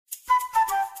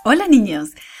Hola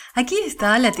niños, aquí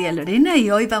está la tía Lorena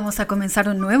y hoy vamos a comenzar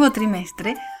un nuevo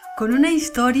trimestre con una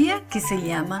historia que se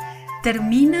llama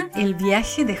Termina el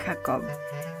viaje de Jacob.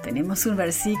 Tenemos un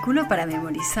versículo para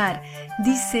memorizar.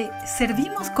 Dice,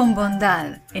 servimos con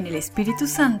bondad en el Espíritu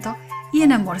Santo y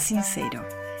en amor sincero.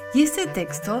 Y este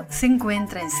texto se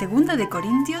encuentra en 2 de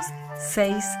Corintios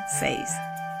 6:6.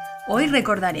 Hoy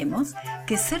recordaremos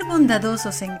que ser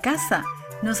bondadosos en casa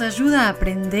nos ayuda a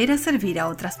aprender a servir a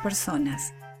otras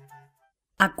personas.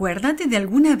 Acuérdate de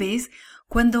alguna vez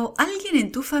cuando alguien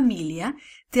en tu familia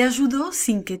te ayudó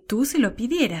sin que tú se lo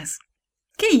pidieras.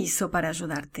 ¿Qué hizo para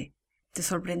ayudarte? ¿Te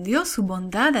sorprendió su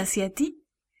bondad hacia ti?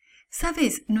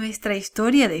 Sabes, nuestra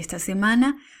historia de esta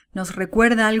semana nos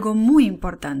recuerda algo muy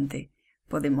importante.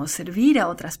 Podemos servir a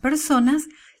otras personas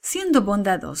siendo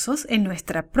bondadosos en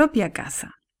nuestra propia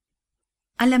casa.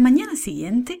 A la mañana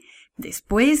siguiente,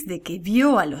 después de que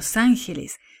vio a los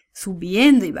ángeles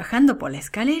subiendo y bajando por la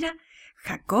escalera,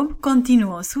 Jacob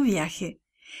continuó su viaje.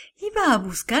 Iba a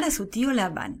buscar a su tío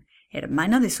Labán,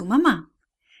 hermano de su mamá.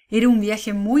 Era un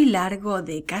viaje muy largo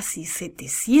de casi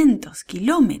 700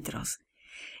 kilómetros.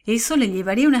 Eso le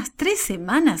llevaría unas 3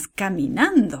 semanas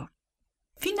caminando.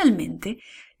 Finalmente,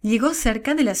 llegó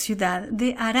cerca de la ciudad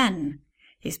de Harán.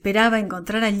 Esperaba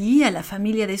encontrar allí a la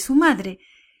familia de su madre,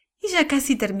 y ya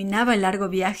casi terminaba el largo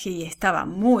viaje y estaba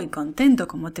muy contento,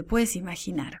 como te puedes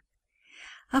imaginar.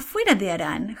 Afuera de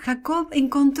Harán, Jacob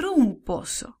encontró un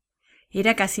pozo.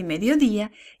 Era casi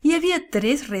mediodía y había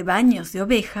 3 rebaños de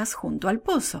ovejas junto al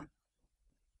pozo.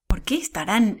 ¿Por qué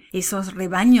estarán esos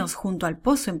rebaños junto al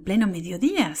pozo en pleno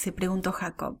mediodía?, se preguntó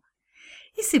Jacob.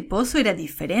 Ese pozo era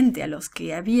diferente a los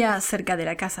que había cerca de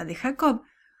la casa de Jacob.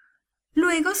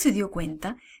 Luego se dio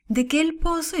cuenta de que el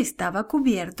pozo estaba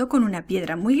cubierto con una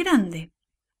piedra muy grande.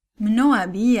 No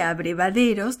había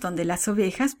abrevaderos donde las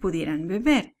ovejas pudieran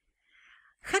beber.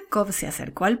 Jacob se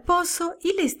acercó al pozo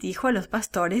y les dijo a los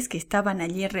pastores que estaban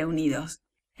allí reunidos: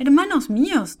 «Hermanos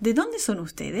míos, ¿de dónde son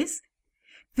ustedes?»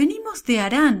 «Venimos de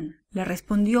Harán», le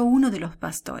respondió uno de los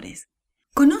pastores.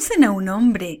 «¿Conocen a un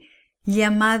hombre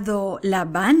llamado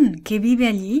Labán que vive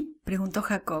allí?», preguntó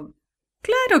Jacob.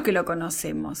 «Claro que lo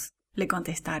conocemos», le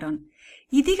contestaron.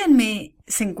 «Y díganme,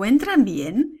 ¿se encuentran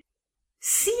bien?»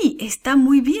 «Sí, está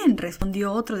muy bien»,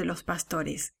 respondió otro de los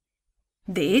pastores.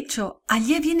 «De hecho,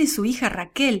 allá viene su hija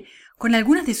Raquel con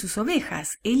algunas de sus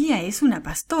ovejas. Ella es una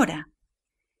pastora».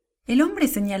 El hombre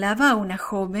señalaba a una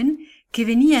joven que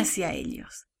venía hacia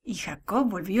ellos, y Jacob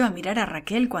volvió a mirar a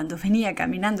Raquel cuando venía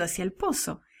caminando hacia el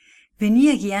pozo.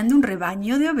 Venía guiando un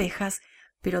rebaño de ovejas,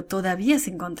 pero todavía se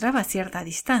encontraba a cierta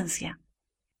distancia.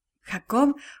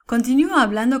 Jacob continuó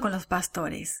hablando con los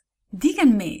pastores.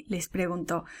 «Díganme», les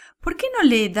preguntó, «¿por qué no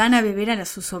le dan a beber a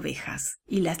sus ovejas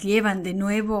y las llevan de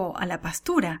nuevo a la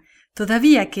pastura?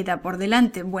 Todavía queda por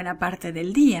delante buena parte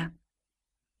del día».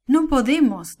 «No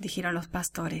podemos», dijeron los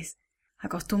pastores.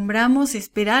 «Acostumbramos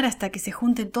esperar hasta que se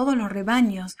junten todos los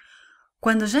rebaños.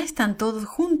 Cuando ya están todos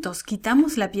juntos,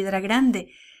 quitamos la piedra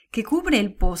grande que cubre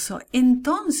el pozo.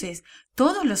 Entonces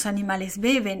todos los animales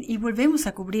beben y volvemos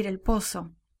a cubrir el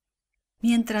pozo».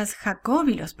 Mientras Jacob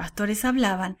y los pastores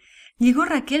hablaban, llegó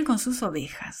Raquel con sus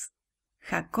ovejas.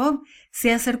 Jacob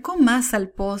se acercó más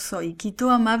al pozo y quitó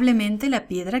amablemente la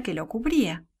piedra que lo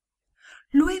cubría.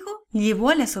 Luego llevó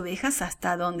a las ovejas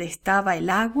hasta donde estaba el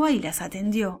agua y las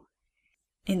atendió.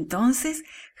 Entonces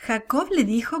Jacob le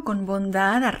dijo con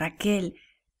bondad a Raquel: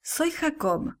 «Soy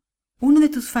Jacob, uno de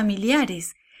tus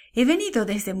familiares. He venido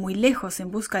desde muy lejos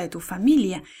en busca de tu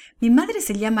familia. Mi madre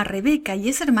se llama Rebeca y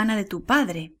es hermana de tu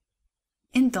padre».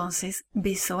 Entonces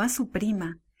besó a su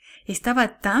prima.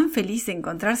 Estaba tan feliz de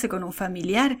encontrarse con un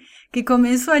familiar que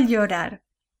comenzó a llorar.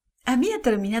 Había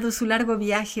terminado su largo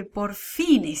viaje, por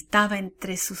fin estaba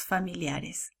entre sus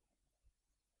familiares.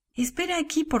 «Espera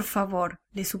aquí, por favor»,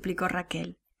 le suplicó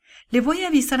Raquel. «Le voy a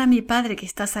avisar a mi padre que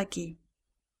estás aquí».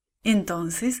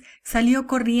 Entonces salió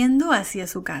corriendo hacia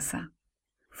su casa.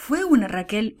 Fue una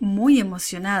Raquel muy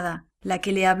emocionada la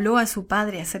que le habló a su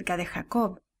padre acerca de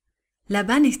Jacob.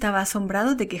 Labán estaba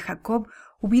asombrado de que Jacob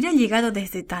hubiera llegado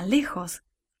desde tan lejos.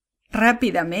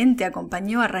 Rápidamente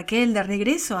acompañó a Raquel de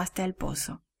regreso hasta el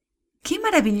pozo. «¡Qué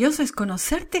maravilloso es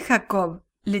conocerte, Jacob!»,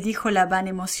 le dijo Labán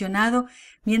emocionado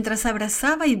mientras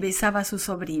abrazaba y besaba a su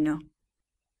sobrino.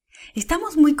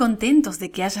 «Estamos muy contentos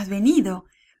de que hayas venido.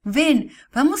 Ven,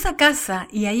 vamos a casa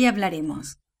y ahí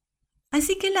hablaremos».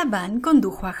 Así que Labán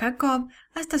condujo a Jacob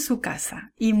hasta su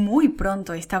casa y muy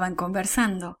pronto estaban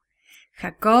conversando.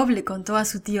 Jacob le contó a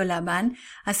su tío Labán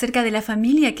acerca de la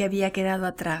familia que había quedado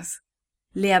atrás.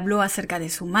 Le habló acerca de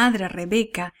su madre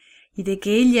Rebeca y de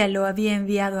que ella lo había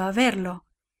enviado a verlo.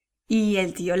 Y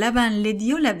el tío Labán le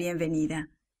dio la bienvenida.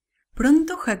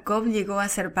 Pronto Jacob llegó a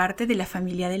ser parte de la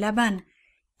familia de Labán.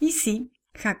 Y sí,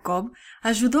 Jacob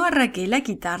ayudó a Raquel a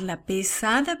quitar la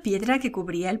pesada piedra que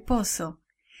cubría el pozo.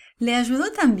 Le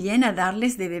ayudó también a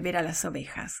darles de beber a las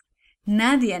ovejas.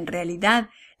 Nadie en realidad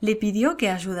le pidió que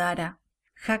ayudara.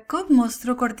 Jacob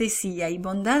mostró cortesía y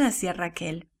bondad hacia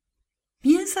Raquel.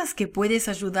 ¿Piensas que puedes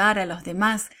ayudar a los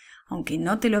demás aunque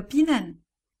no te lo pidan?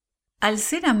 Al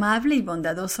ser amable y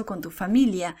bondadoso con tu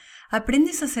familia,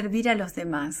 aprendes a servir a los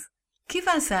demás. ¿Qué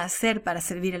vas a hacer para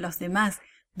servir a los demás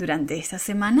durante esta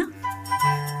semana?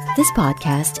 This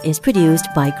podcast is produced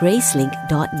by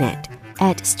Gracelink.net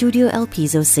at Studio El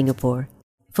Piso, Singapore.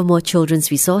 For more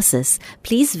children's resources,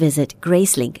 please visit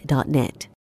Gracelink.net.